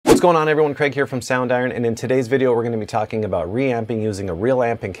What's going on, everyone? Craig here from Soundiron, and in today's video we're going to be talking about reamping using a real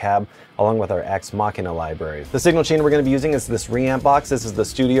amp and cab along with our Ex Machina library. The signal chain we're going to be using is this reamp box. This is the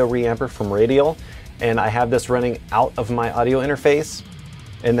Studio Reamper from Radial, and I have this running out of my audio interface,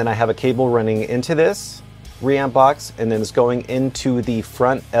 and then I have a cable running into this reamp box, and then it's going into the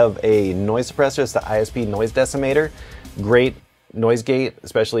front of a noise suppressor. It's the ISP noise decimator. Great noise gate,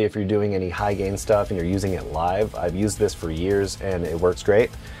 especially if you're doing any high gain stuff and you're using it live. I've used this for years and it works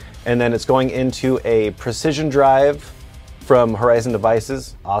great. And then it's going into a precision drive from Horizon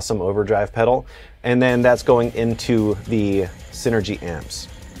Devices, awesome overdrive pedal. And then that's going into the Synergy amps,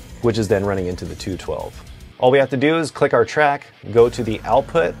 which is then running into the 212. All we have to do is click our track, go to the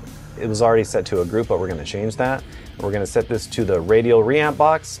output. It was already set to a group, but we're going to change that. We're going to set this to the Radial reamp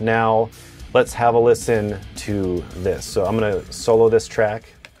box. Now let's have a listen to this. So I'm going to solo this track.